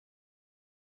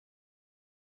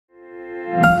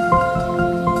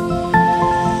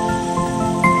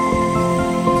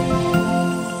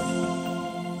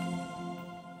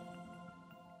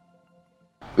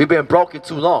We've been broken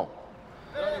too long.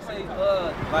 They say,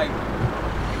 like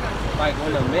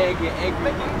when a man get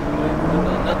angry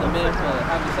with another man for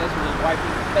having sex with his wife,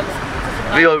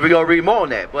 We're going to read more on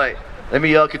that, but let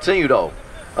me continue though.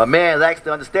 A man lacks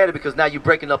to understand it because now you're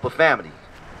breaking up a family.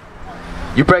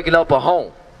 You're breaking up a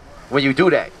home when you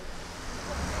do that.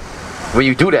 When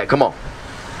you do that, come on.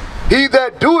 He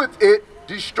that doeth it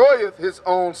destroyeth his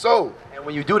own soul. And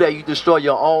when you do that, you destroy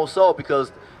your own soul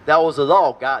because that was the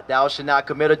law. God, thou shalt not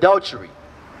commit adultery.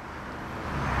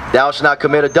 Thou shalt not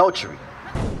commit adultery.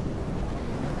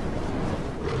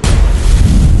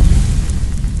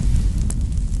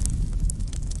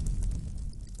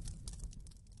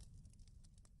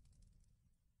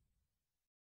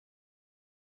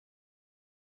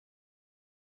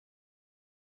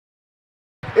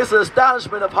 It's an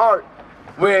astonishment of heart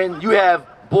when you have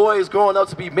boys growing up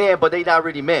to be men, but they not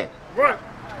really men. Right.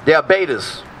 They're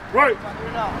betas. Right.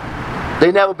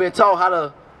 They never been taught how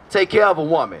to take care of a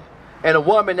woman. And a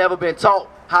woman never been taught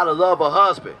how to love her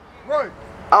husband. Right.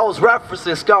 I was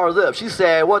referencing Scar Lip. She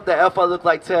said, what the F I look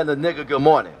like telling a nigga good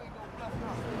morning?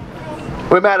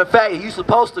 Well, matter of fact, you're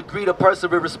supposed to greet a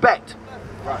person with respect.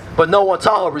 Right. But no one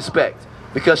taught her respect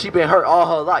because she been hurt all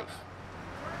her life.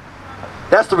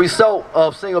 That's the result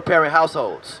of single parent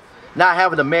households. Not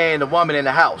having a man and a woman in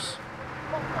the house.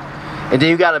 And then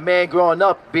you got a man growing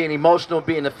up being emotional,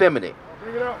 being effeminate.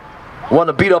 Want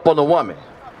to beat up on the woman.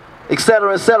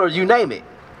 Etc., you name it.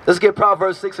 Let's get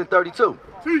Proverbs 6 and 32.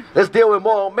 Let's deal with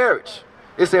moral marriage.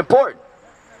 It's important.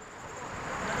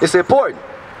 It's important.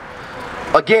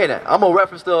 Again, I'm going to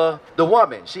reference the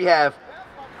woman. She have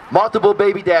multiple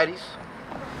baby daddies.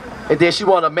 And then she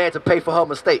want a man to pay for her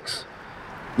mistakes.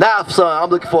 Now, son, I'm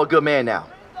looking for a good man now.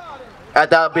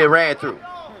 After I've been ran through.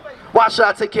 Why should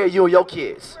I take care of you and your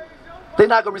kids? They're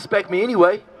not going to respect me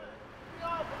anyway.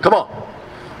 Come on.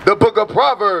 The book of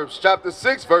Proverbs, chapter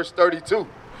 6, verse 32.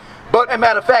 But, as a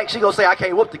matter of fact, she going to say, I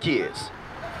can't whoop the kids.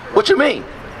 What you mean?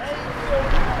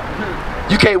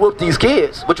 You can't whoop these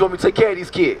kids, but you want me to take care of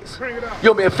these kids. You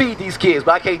want me to feed these kids,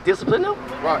 but I can't discipline them?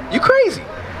 Right. You crazy.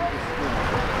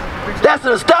 That's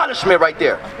an astonishment right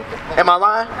there. Am I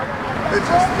lying?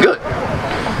 Good.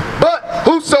 But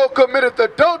whoso committeth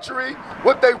adultery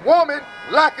with a woman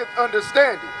lacketh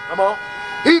understanding. Come on.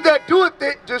 He that doeth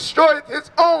it destroyeth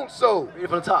his own soul. Read it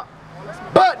from the top.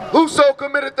 But whoso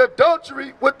committeth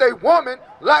adultery with a woman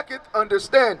lacketh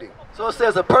understanding. So it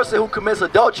says a person who commits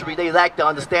adultery, they lack the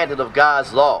understanding of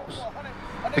God's laws.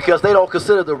 Because they don't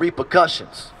consider the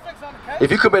repercussions.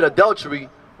 If you commit adultery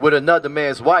with another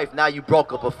man's wife, now you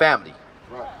broke up a family.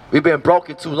 We've been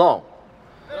broken too long.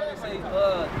 They say,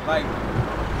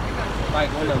 like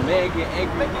when a man get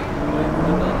angry with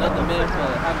another man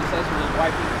for having sex with his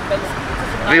wife,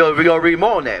 We're going to read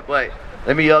more on that, but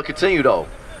let me continue though.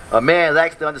 A man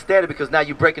lacks to understand it because now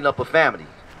you're breaking up a family.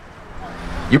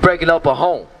 You're breaking up a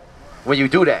home when you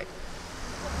do that.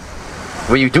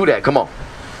 When you do that, come on.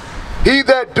 He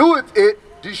that doeth it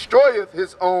destroyeth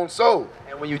his own soul.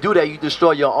 And when you do that, you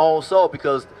destroy your own soul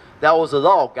because that was the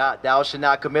law. God, thou shalt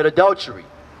not commit adultery.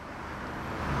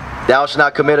 Thou shalt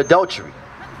not commit adultery.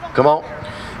 Come on.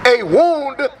 A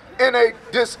wound and a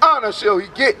dishonor shall he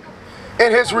get,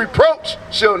 and his reproach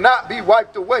shall not be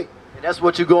wiped away. And that's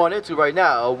what you're going into right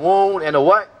now. A wound and a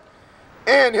what?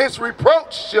 And his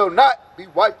reproach shall not be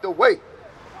wiped away.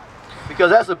 Because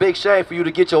that's a big shame for you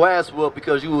to get your ass whooped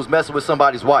because you was messing with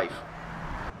somebody's wife.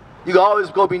 You can always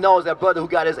go be known as that brother who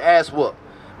got his ass whooped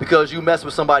because you messed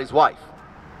with somebody's wife.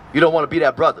 You don't want to be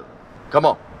that brother. Come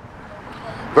on.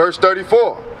 Verse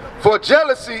 34. For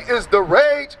jealousy is the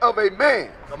rage of a man.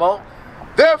 Come on.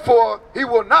 Therefore, he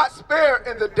will not spare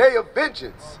in the day of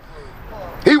vengeance.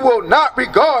 He will not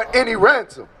regard any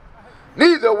ransom.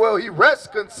 Neither will he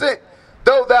rest content,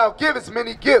 though thou givest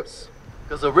many gifts.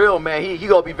 Because a real man, he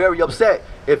going to be very upset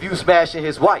if you smashing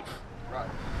his wife. Right.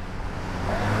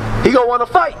 He going to want to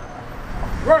fight.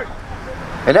 Right.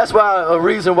 And that's why a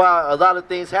reason why a lot of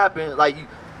things happen, like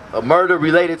a murder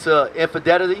related to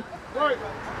infidelity. Right.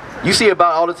 You see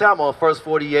about all the time on First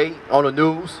 48 on the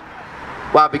news.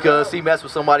 Why? Because he messed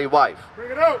with somebody's wife.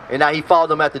 Bring it out. And now he followed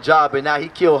them at the job, and now he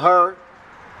killed her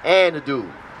and the dude.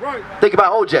 Right. Think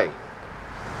about OJ.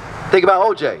 Think about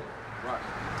OJ.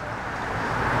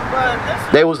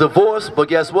 Right. They was divorced, but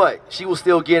guess what? She was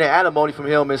still getting alimony from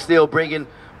him and still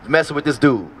messing with this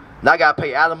dude. Now I gotta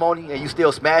pay alimony and you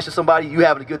still smashing somebody, you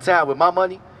having a good time with my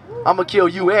money? I'm gonna kill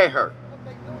you and her.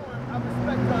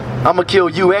 I'm gonna kill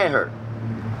you and her.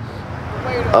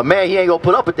 A man, he ain't gonna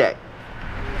put up with that.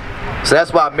 So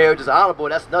that's why marriage is honorable.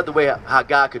 That's another way how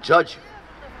God could judge you.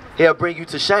 He'll bring you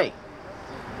to shame.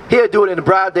 He'll do it in the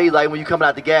broad daylight when you coming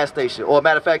out the gas station, or a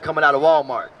matter of fact, coming out of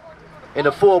Walmart. in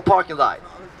the full parking lot.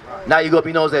 Now you're going to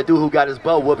be known as that dude who got his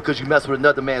butt whooped because you messed with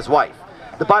another man's wife.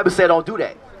 The Bible said don't do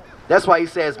that. That's why he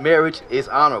says marriage is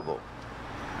honorable.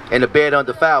 And the bed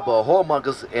undefiled, but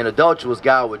whoremongers and adulterers,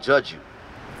 God will judge you.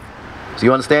 So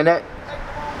you understand that?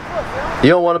 You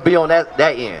don't want to be on that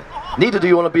end. Neither do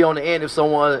you want to be on the end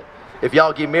if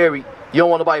y'all get married, you don't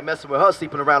want nobody messing with her,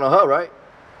 sleeping around on her, right?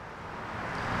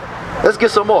 Let's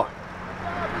get some more.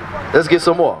 Let's get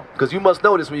some more. Because you must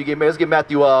know this when you get married. Let's get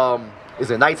Matthew,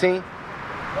 is it 19?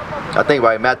 I think,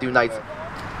 right, Matthew 19.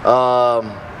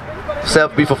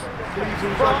 7 before.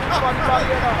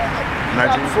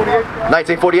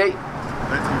 1948?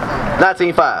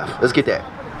 1905. Let's get that.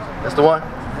 That's the one?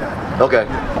 Okay.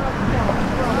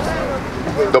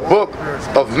 The book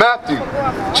of Matthew,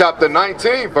 chapter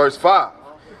 19, verse 5.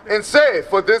 And said,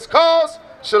 for this cause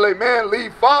shall a man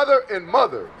leave father and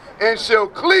mother, and shall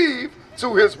cleave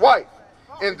to his wife,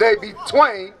 and they be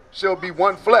twain shall be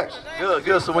one flesh. Good,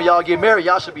 good. So when y'all get married,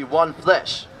 y'all should be one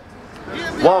flesh.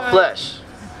 One flesh.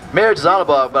 Marriage is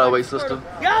honorable, by the way, sister.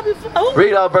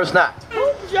 Read out verse 9.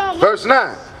 Verse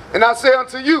 9. And I say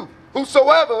unto you,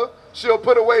 whosoever shall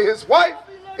put away his wife,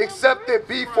 except it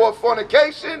be for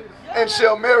fornication, and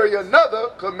shall marry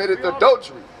another, committeth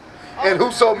adultery. And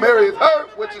whoso marrieth her,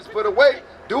 which is put away,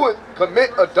 doeth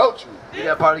commit adultery. Read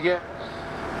that part again.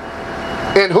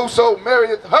 And whoso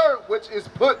marrieth her, which is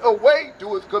put away,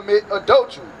 doeth commit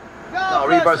adultery. No,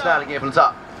 read verse 9 again from the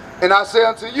top. And I say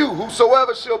unto you,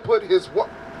 whosoever shall put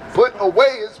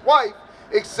away his wife,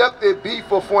 except it be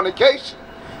for fornication,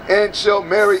 and shall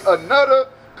marry another,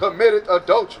 committed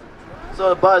adultery.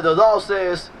 So the law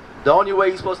says the only way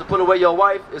you're supposed to put away your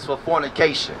wife is for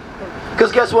fornication.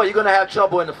 Because guess what? You're going to have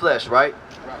trouble in the flesh, right?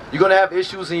 You're going to have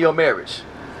issues in your marriage.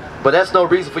 But that's no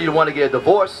reason for you to want to get a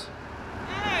divorce.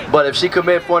 But if she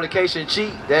commit fornication and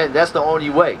cheat, then that's the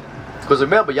only way. Because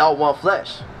remember, y'all want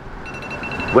flesh.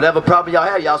 Whatever problem y'all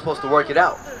have, y'all supposed to work it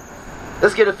out.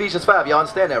 Let's get Ephesians 5. Y'all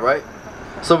understand that, right?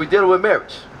 So we dealing with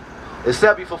marriage.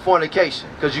 Except you for fornication.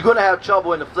 Because you're going to have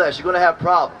trouble in the flesh. You're going to have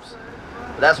problems.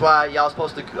 That's why y'all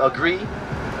supposed to agree.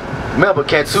 Remember,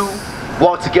 can two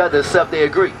walk together except they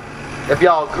agree? If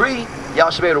y'all agree, y'all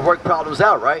should be able to work problems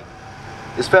out, right?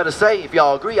 It's fair to say, if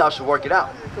y'all agree, y'all should work it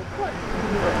out.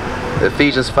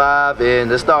 Ephesians 5, and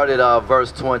let's start at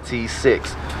verse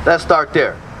 26. Let's start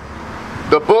there.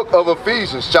 The book of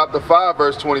Ephesians, chapter 5,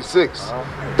 verse 26.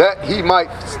 That he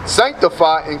might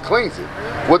sanctify and cleanse it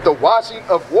with the washing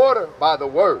of water by the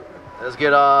word. Let's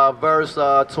get verse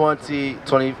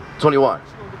 21.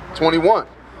 21.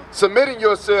 Submitting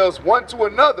yourselves one to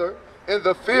another in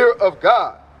the fear of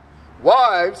God.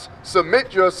 Wives,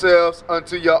 submit yourselves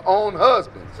unto your own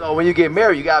husbands. So when you get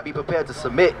married, you got to be prepared to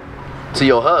submit to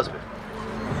your husband.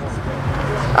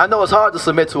 I know it's hard to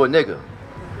submit to a nigga,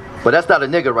 but that's not a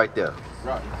nigga right there.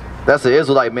 Right. That's an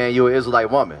Israelite man, you're an Israelite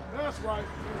woman. That's right.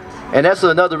 And that's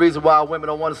another reason why women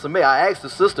don't want to submit. I asked the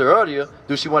sister earlier,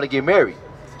 do she want to get married?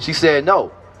 She said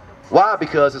no. Why?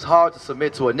 Because it's hard to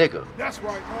submit to a nigga. That's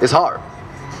right. It's hard.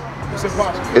 It's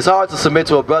impossible. It's hard to submit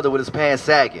to a brother with his pants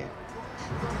sagging,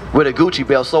 with a Gucci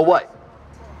belt. So what?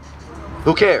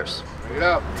 Who cares?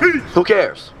 Who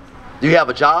cares? Do you have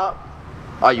a job?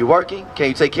 Are you working? Can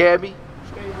you take care of me?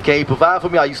 Can you provide for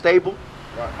me? Are you stable?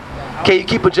 Can you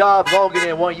keep a job longer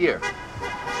than 1 year?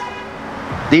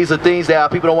 These are things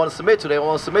that people don't want to submit to. They don't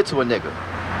want to submit to a nigga.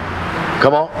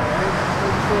 Come on.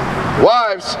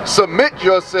 Wives, submit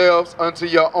yourselves unto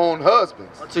your own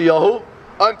husbands. Unto your who?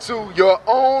 Unto your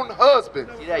own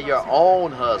husbands. Yeah, your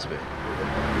own husband.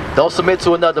 Don't submit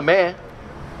to another man.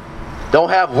 Don't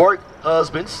have work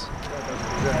husbands.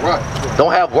 Right.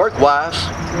 Don't have work wives.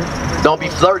 Don't be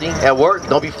flirting at work.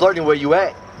 Don't be flirting where you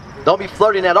at. Don't be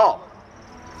flirting at all.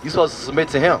 You're supposed to submit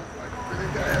to him.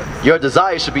 Your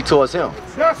desire should be towards him.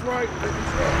 That's right.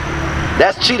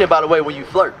 That's cheating, by the way, when you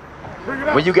flirt.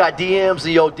 When you got DMs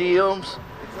in your DMs,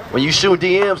 when you shoot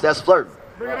DMs, that's flirting.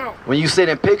 Bring it out. When you send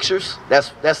in pictures,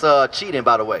 that's cheating,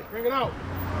 by the way. Bring it out.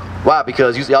 Why?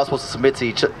 Because y'all supposed to submit to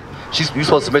each other. You supposed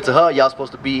to submit to her. Y'all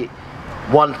supposed to be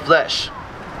one flesh.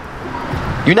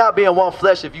 You're not being one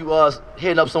flesh if you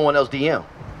hitting up someone else's DM.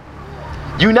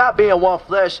 You're not being one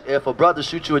flesh if a brother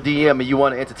shoots you a DM and you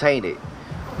want to entertain it.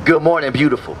 Good morning,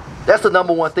 beautiful. That's the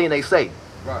number one thing they say.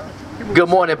 Right. Good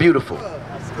morning, beautiful.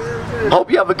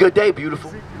 Hope you have a good day,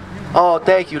 beautiful. Oh,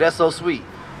 thank you. That's so sweet.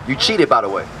 You cheated, by the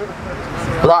way.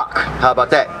 Block. How about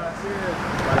that?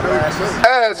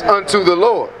 As unto the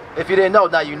Lord. If you didn't know,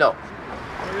 now you know.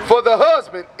 For the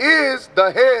husband is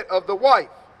the head of the wife.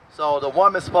 So the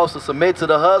woman's supposed to submit to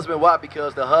the husband. Why?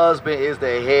 Because the husband is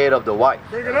the head of the wife.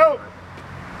 Bring it out.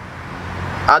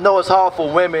 I know it's hard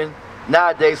for women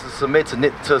nowadays to submit to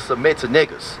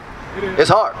niggas. It's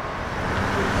hard.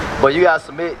 But you got to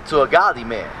submit to a godly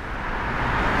man.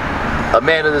 A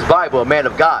man of this Bible, a man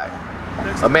of God.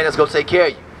 A man that's going to take care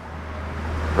of you.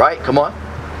 Right? Come on.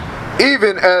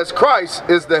 Even as Christ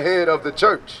is the head of the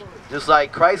church. Just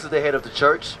like Christ is the head of the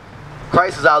church,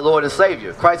 Christ is our Lord and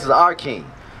Savior. Christ is our King.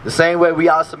 The same way we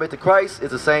all submit to Christ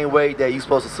is the same way that you're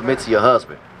supposed to submit to your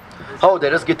husband. Hold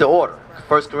that. Let's get the order.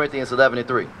 1 Corinthians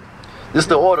 11:3. This is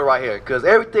the order right here, because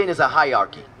everything is a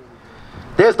hierarchy.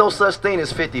 There's no such thing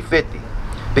as 50-50.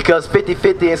 Because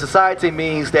 50-50 in society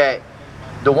means that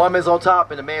the woman's on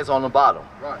top and the man's on the bottom.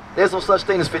 Right. There's no such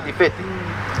thing as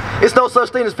 50-50. It's no such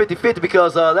thing as 50-50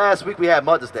 because last week we had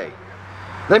Mother's Day.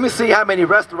 Let me see how many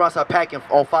restaurants are packing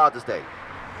on Father's Day.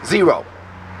 0.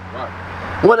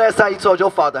 Right. When last time you told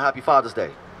your father Happy Father's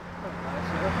Day?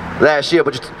 Last year,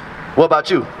 but what about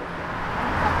you?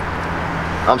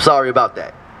 I'm sorry about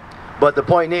that. But the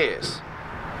point is,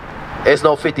 it's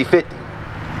no 50-50.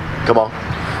 Come on.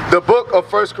 The book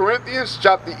of 1 Corinthians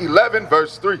chapter 11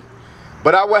 verse 3.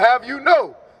 But I will have you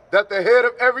know that the head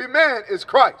of every man is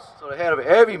Christ. So the head of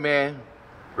every man,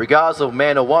 regardless of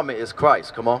man or woman, is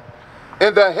Christ. Come on.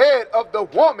 And the head of the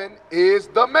woman is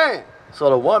the man. So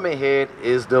the woman head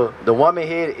is the woman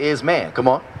head is man. Come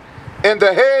on. And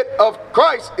the head of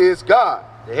Christ is God.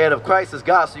 The head of Christ is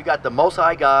God. So you got the Most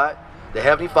High God, the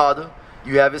Heavenly Father.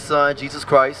 You have His Son, Jesus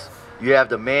Christ. You have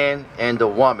the man and the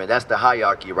woman. That's the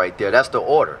hierarchy right there. That's the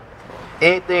order.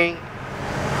 Anything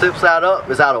flip side up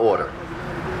is out of order.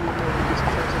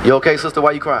 You okay, sister?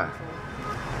 Why you crying?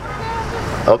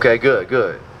 Okay, good,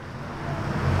 good.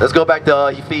 Let's go back to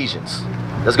Ephesians.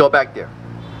 Let's go back there.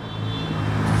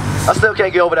 I still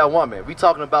can't get over that woman. We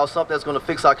talking about something that's going to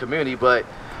fix our community, but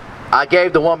I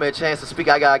gave the woman a chance to speak.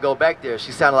 I got to go back there.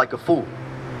 She sounded like a fool.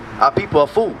 Our people are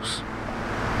fools.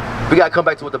 We got to come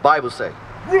back to what the Bible say.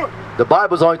 The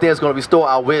Bible's the only thing that's going to restore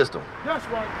our wisdom. That's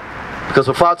right. Because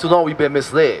for far too long we've been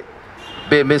misled.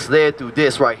 Been misled through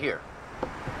this right here.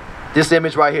 This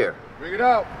image right here. Bring it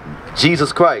out.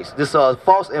 Jesus Christ. This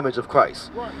false image of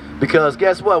Christ. Right. Because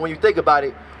guess what? When you think about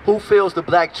it, who fills the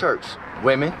black church?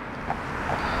 Women.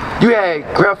 You had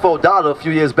Creflo Dollar a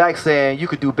few years back saying you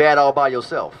could do bad all by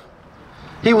yourself.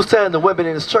 He was telling the women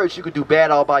in his church you could do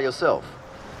bad all by yourself.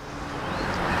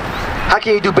 How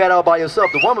can you do bad all by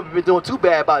yourself? The woman been doing too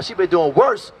bad by it. She's been doing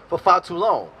worse for far too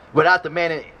long without the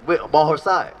man on her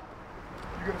side.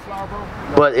 You get a flower,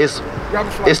 bro? But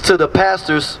it's to the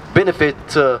pastor's benefit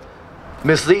to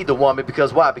mislead the woman,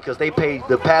 because why? Because they pay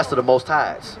the pastor the most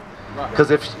tithes. Because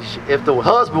if the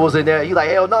husband was in there, he's like,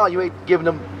 hell no, you ain't giving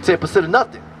them 10% of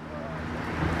nothing.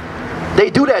 They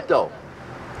do that though.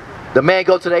 The man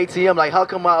go to the ATM like, how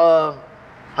come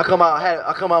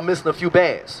I'm missing a few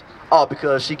bands? Oh,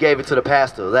 because she gave it to the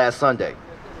pastor last Sunday.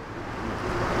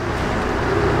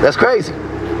 That's crazy.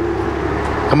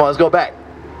 Come on, let's go back.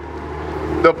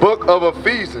 The book of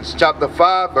Ephesians chapter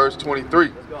 5 verse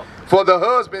 23. For the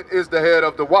husband is the head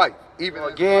of the wife. Even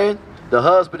again, the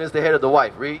husband is the head of the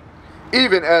wife. Read.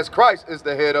 Even as Christ is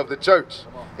the head of the church,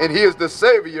 and he is the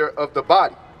savior of the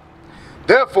body.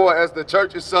 Therefore, as the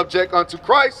church is subject unto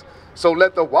Christ, so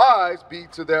let the wives be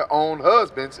to their own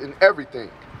husbands in everything.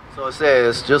 So it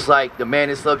says, just like the man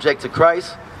is subject to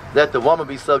Christ, let the woman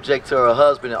be subject to her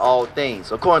husband in all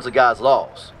things, according to God's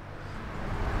laws.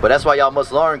 But that's why y'all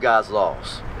must learn God's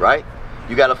laws, right?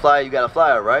 You got to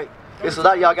fly, right? It's a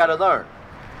lot y'all got to learn.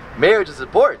 Marriage is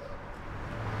important.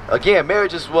 Again,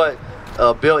 marriage is what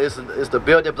is the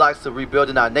building blocks to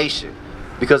rebuilding our nation.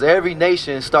 Because every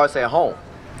nation starts at home.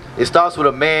 It starts with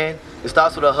a man, it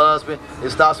starts with a husband, it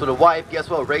starts with a wife. Guess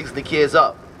what? Raising the kids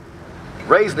up.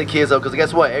 Raising the kids up, because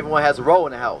guess what? Everyone has a role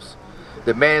in the house.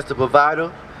 The man is the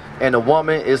provider, and the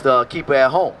woman is the keeper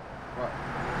at home.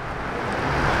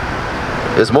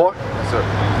 There's more? Yes, sir.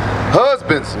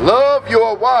 Husbands, love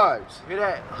your wives. Hear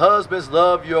that? Husbands,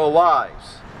 love your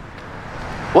wives.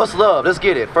 What's love? Let's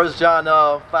get it. 1 John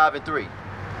 5:3.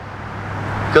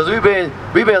 Because we've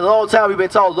been a long time, we've been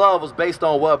taught love was based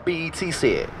on what BET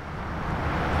said.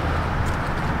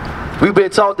 We've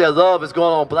been taught that love is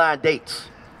going on blind dates.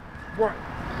 What?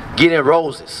 Getting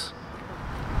roses.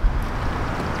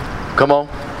 Come on.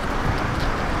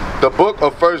 The book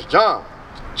of 1 John,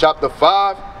 chapter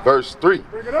 5, verse 3.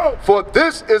 Bring it out. For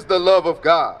this is the love of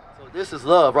God. So this is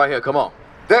love right here. Come on.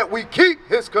 That we keep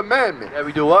his commandment. That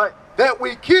we do what? That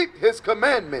we keep his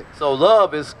commandment. So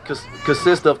love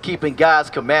consists of keeping God's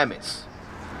commandments.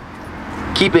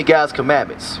 Keeping God's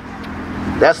commandments.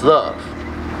 That's love.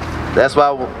 That's why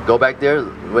I go back there.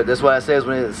 That's what it says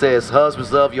when it says,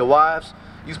 husbands, love your wives.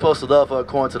 You're supposed to love her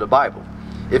according to the Bible.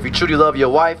 If you truly love your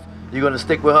wife, you're going to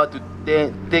stick with her through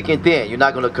thick and thin. You're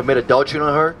not going to commit adultery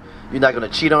on her. You're not going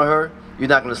to cheat on her. You're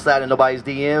not going to slide in nobody's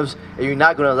DMs, and you're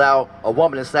not going to allow a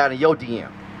woman to slide in your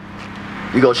DM.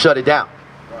 You're going to shut it down.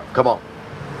 Come on.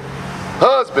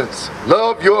 Husbands,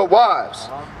 love your wives,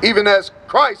 even as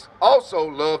Christ also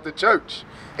loved the church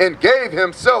and gave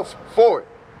himself for it.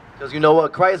 Because you know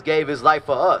what? Christ gave his life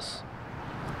for us.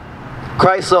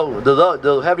 Christ,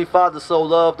 the Heavenly Father so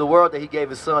loved the world that he gave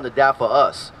his son to die for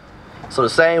us. So the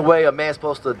same way a man's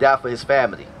supposed to die for his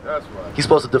family. That's right. He's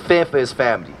supposed to defend for his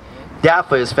family, die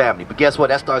for his family. But guess what?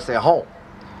 That starts at home.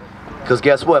 Because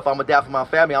guess what? If I'm going to die for my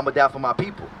family, I'm going to die for my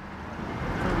people.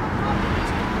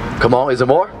 Come on, is there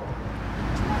more?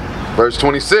 Verse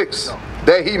 26,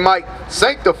 that he might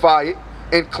sanctify it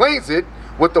and cleanse it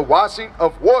with the washing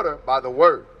of water by the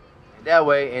word. That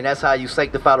way, and that's how you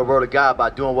sanctify the word of God,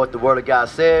 by doing what the word of God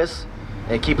says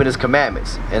and keeping his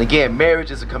commandments. And again,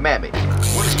 marriage is a commandment.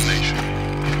 What is a nation?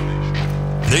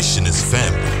 Nation is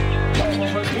family.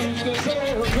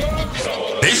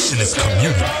 Nation is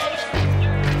community.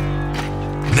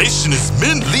 Nation is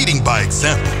men leading by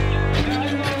example.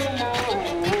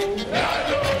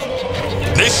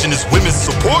 Nation is women's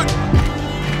support.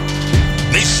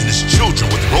 Nation is children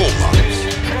with role models.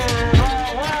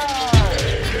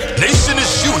 Nation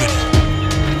is unity.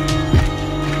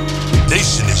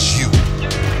 Nation is you.